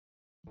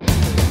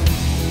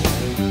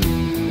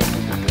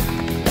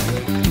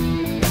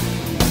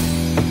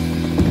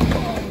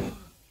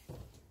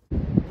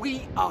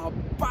are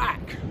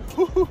back.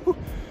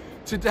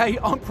 Today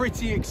I'm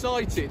pretty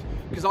excited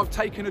because I've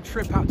taken a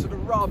trip out to the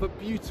rather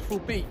beautiful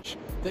beach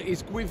that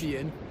is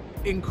Gwithian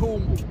in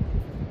Cornwall.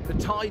 The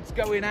tide's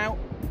going out,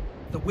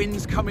 the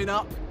wind's coming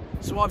up,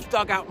 so I've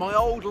dug out my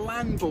old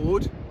land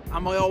board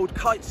and my old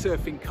kite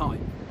surfing kite.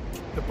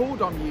 The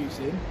board I'm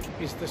using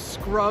is the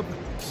Scrub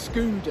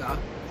Scooter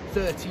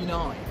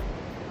 39.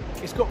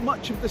 It's got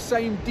much of the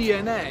same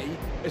DNA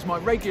as my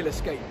regular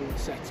skateboard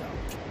setup.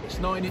 It's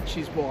 9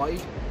 inches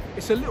wide,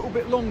 it's a little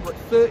bit longer at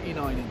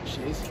 39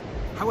 inches,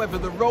 however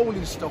the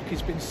rolling stock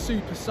has been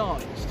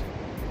supersized.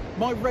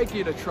 My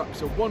regular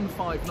trucks are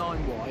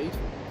 159 wide,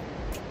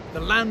 the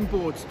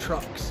landboard's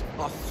trucks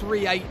are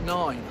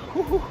 389.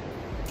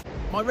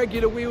 My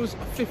regular wheels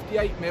are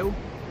 58mm,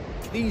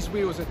 these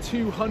wheels are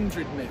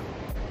 200mm.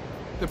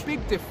 The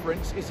big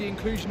difference is the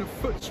inclusion of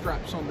foot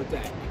straps on the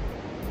deck.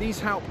 These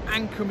help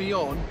anchor me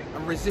on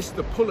and resist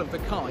the pull of the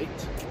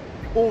kite,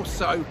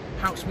 also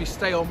helps me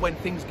stay on when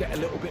things get a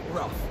little bit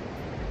rough.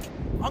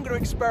 I'm going to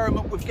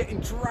experiment with getting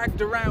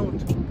dragged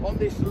around on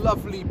this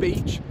lovely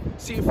beach,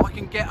 see if I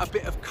can get a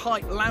bit of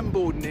kite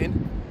landboarding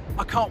in.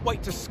 I can't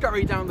wait to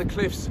scurry down the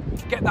cliffs,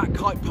 get that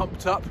kite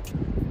pumped up.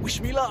 Wish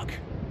me luck.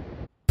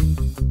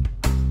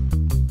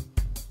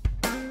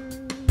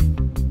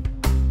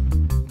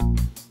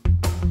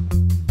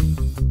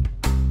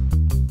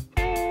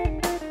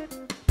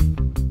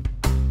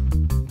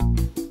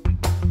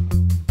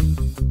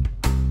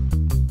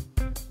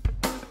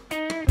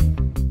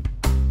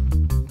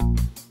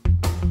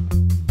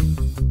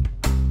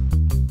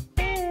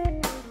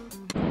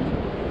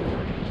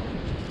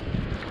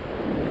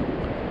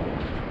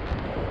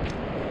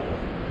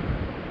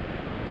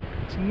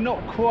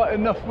 Not quite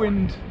enough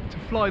wind to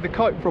fly the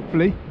kite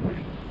properly,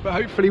 but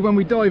hopefully when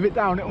we dive it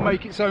down it'll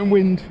make its own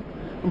wind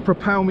and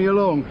propel me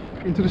along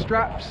into the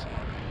straps.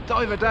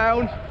 Dive her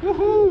down,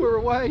 woohoo, we're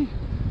away.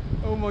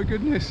 Oh my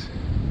goodness.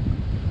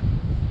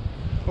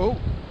 Oh,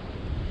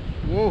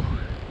 whoa,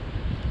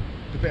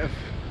 a bit of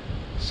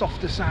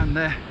softer sand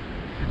there.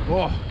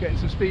 Oh, getting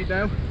some speed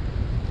now.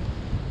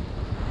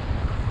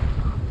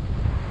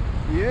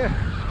 Yeah,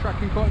 it's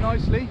tracking quite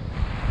nicely.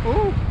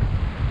 Oh,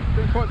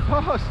 going quite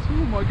fast.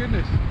 Oh my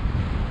goodness.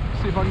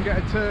 See if I can get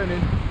a turn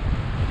in.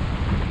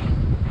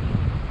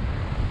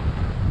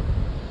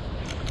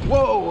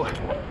 Whoa!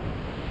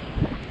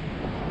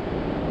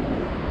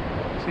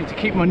 Just need to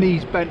keep my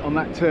knees bent on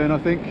that turn, I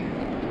think.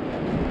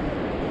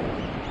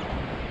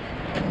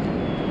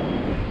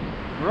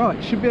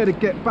 Right, should be able to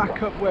get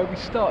back up where we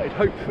started,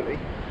 hopefully.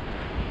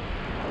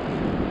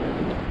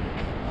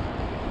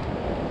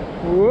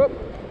 Whoop!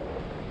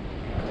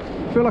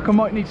 I feel like I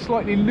might need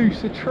slightly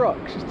looser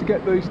trucks just to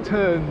get those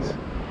turns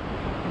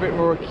a bit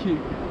more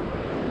acute.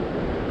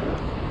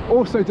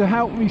 Also, to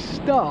help me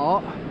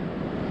start,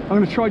 I'm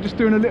going to try just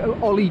doing a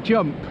little ollie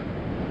jump,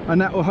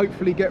 and that will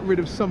hopefully get rid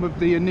of some of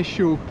the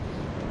initial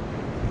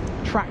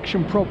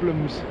traction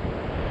problems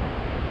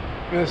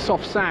in the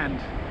soft sand.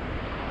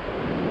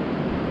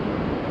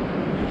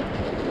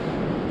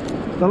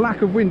 The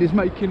lack of wind is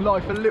making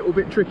life a little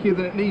bit trickier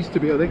than it needs to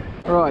be, I think.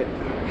 Right,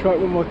 try it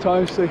one more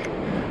time. So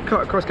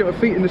cut across, get my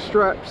feet in the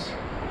straps,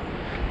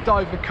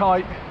 dive the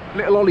kite,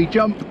 little ollie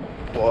jump.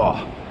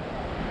 Whoa.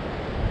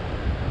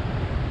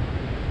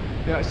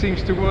 Yeah, it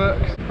seems to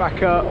work.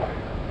 Back up.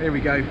 Here we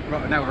go.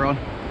 Right, now we're on.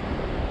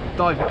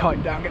 Dive the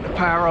kite down, get the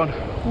power on.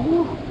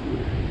 Woo.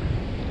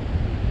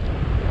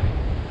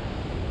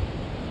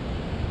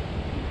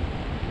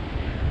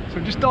 So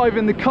I'm just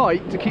diving the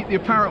kite to keep the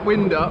apparent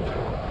wind up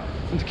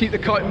and to keep the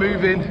kite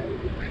moving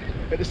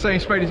at the same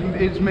speed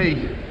as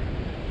me.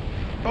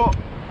 Oh.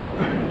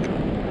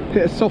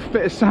 Hit a soft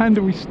bit of sand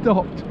and we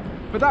stopped,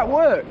 but that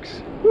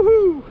works.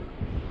 Woohoo!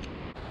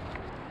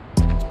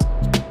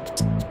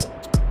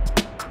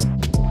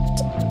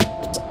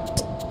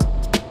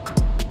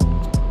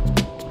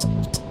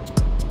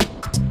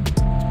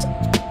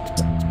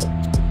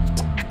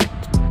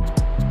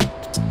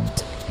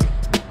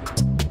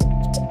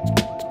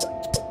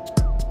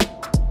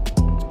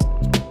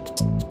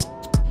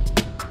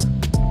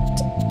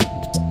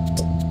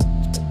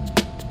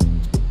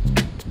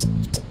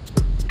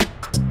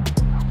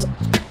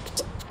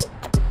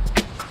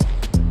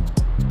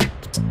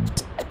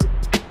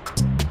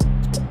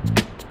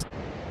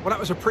 Well, that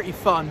was a pretty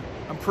fun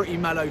and pretty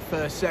mellow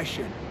first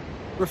session.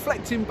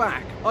 Reflecting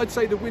back, I'd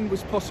say the wind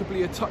was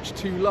possibly a touch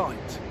too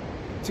light.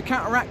 To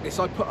counteract this,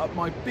 I put up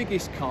my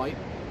biggest kite,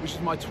 which is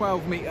my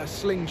 12-metre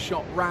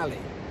slingshot rally.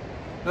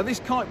 Now, this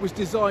kite was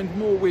designed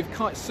more with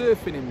kite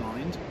surfing in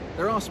mind.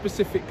 There are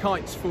specific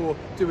kites for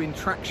doing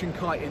traction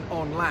kiting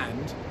on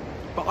land,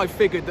 but I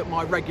figured that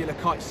my regular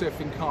kite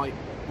surfing kite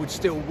would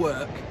still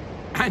work,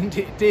 and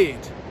it did.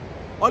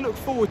 I look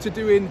forward to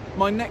doing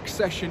my next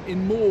session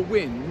in more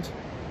wind.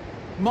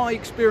 My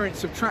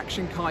experience of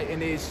traction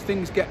kiting is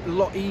things get a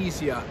lot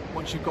easier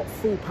once you've got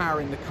full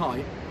power in the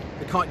kite.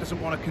 The kite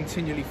doesn't want to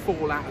continually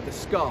fall out of the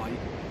sky.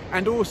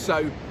 And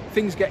also,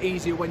 things get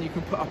easier when you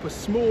can put up a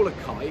smaller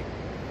kite.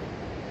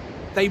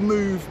 They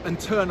move and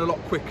turn a lot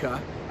quicker,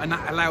 and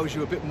that allows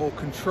you a bit more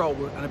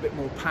control and a bit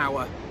more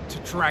power to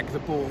drag the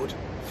board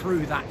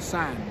through that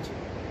sand.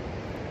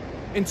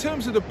 In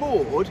terms of the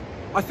board,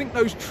 I think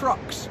those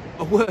trucks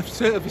are worth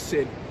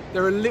servicing.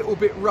 They're a little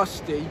bit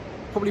rusty,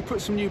 probably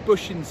put some new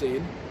bushings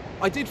in.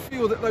 I did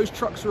feel that those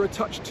trucks were a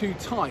touch too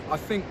tight. I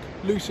think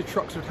looser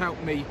trucks would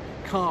help me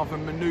carve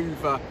and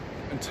manoeuvre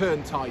and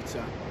turn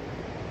tighter.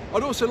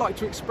 I'd also like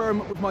to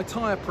experiment with my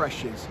tyre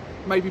pressures,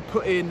 maybe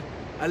put in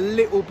a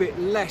little bit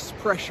less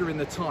pressure in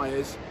the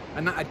tyres,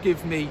 and that'd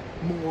give me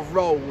more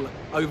roll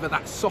over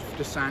that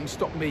softer sand,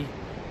 stop me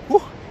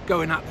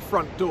going out the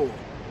front door.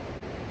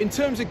 In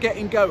terms of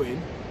getting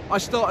going, I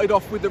started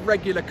off with the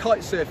regular kite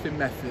surfing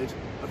method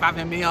of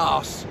having my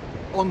arse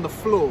on the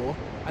floor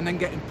and then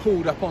getting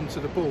pulled up onto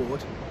the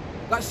board.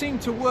 That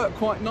seemed to work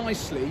quite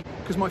nicely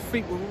because my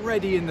feet were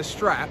already in the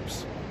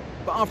straps,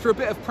 but after a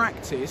bit of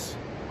practice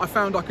I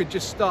found I could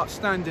just start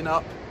standing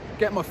up,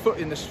 get my foot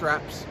in the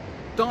straps,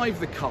 dive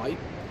the kite.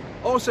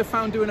 I also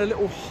found doing a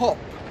little hop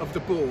of the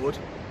board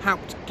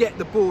helped get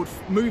the board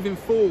moving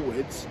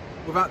forwards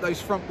without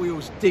those front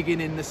wheels digging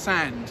in the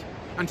sand.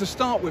 And to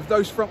start with,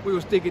 those front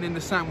wheels digging in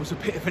the sand was a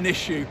bit of an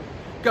issue.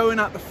 Going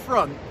out the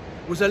front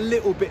was a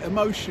little bit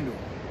emotional.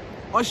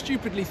 I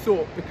stupidly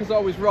thought because I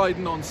was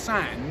riding on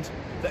sand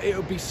that it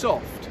would be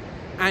soft,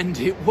 and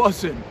it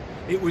wasn't.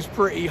 It was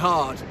pretty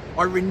hard.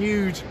 I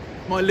renewed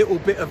my little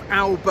bit of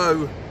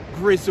elbow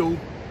grizzle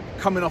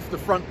coming off the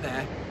front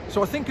there.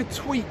 So I think a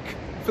tweak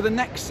for the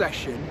next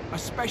session,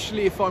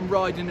 especially if I'm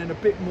riding in a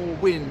bit more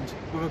wind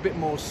with a bit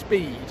more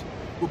speed,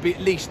 would be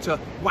at least to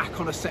whack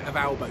on a set of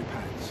elbow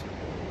pads.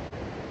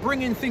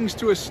 Bringing things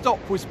to a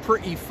stop was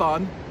pretty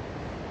fun.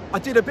 I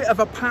did a bit of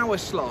a power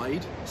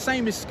slide,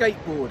 same as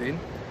skateboarding,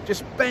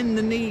 just bend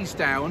the knees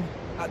down.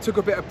 That took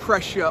a bit of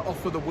pressure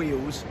off of the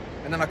wheels,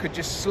 and then I could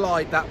just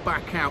slide that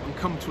back out and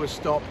come to a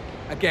stop,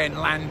 again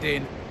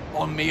landing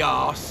on me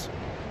arse.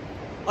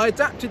 I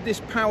adapted this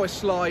power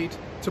slide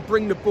to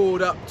bring the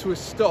board up to a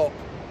stop,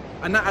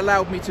 and that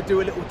allowed me to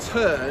do a little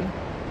turn,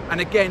 and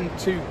again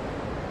to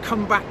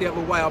come back the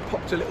other way I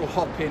popped a little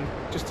hop in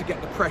just to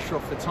get the pressure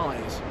off the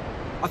tyres.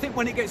 I think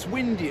when it gets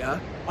windier,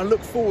 I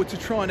look forward to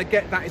trying to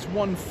get that as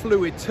one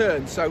fluid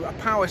turn, so a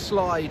power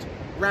slide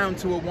round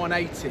to a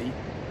 180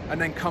 and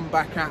then come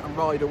back out and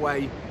ride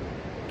away,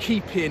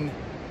 keeping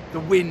the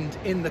wind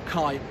in the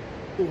kite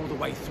all the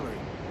way through.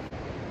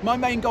 My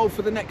main goal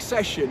for the next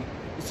session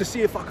is to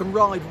see if I can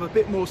ride with a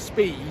bit more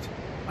speed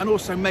and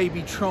also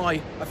maybe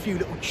try a few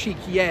little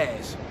cheeky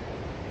airs.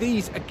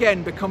 These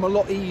again become a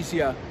lot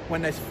easier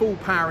when there's full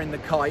power in the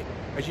kite,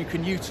 as you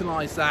can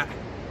utilise that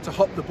to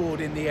hop the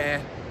board in the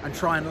air and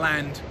try and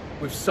land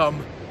with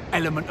some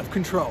element of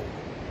control.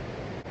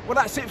 Well,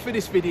 that's it for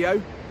this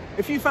video.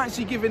 If you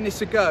fancy giving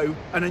this a go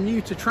and are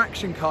new to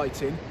traction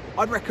kiting,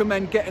 I'd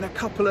recommend getting a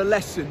couple of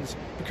lessons,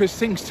 because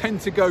things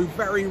tend to go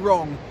very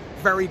wrong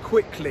very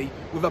quickly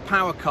with a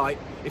power kite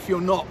if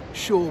you're not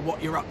sure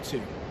what you're up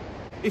to.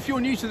 If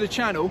you're new to the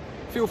channel,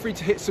 feel free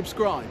to hit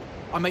subscribe.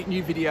 I make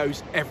new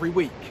videos every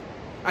week.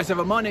 As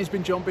ever, my name's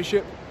been John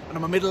Bishop, and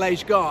I'm a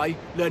middle-aged guy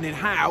learning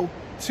how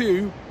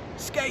to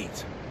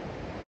skate.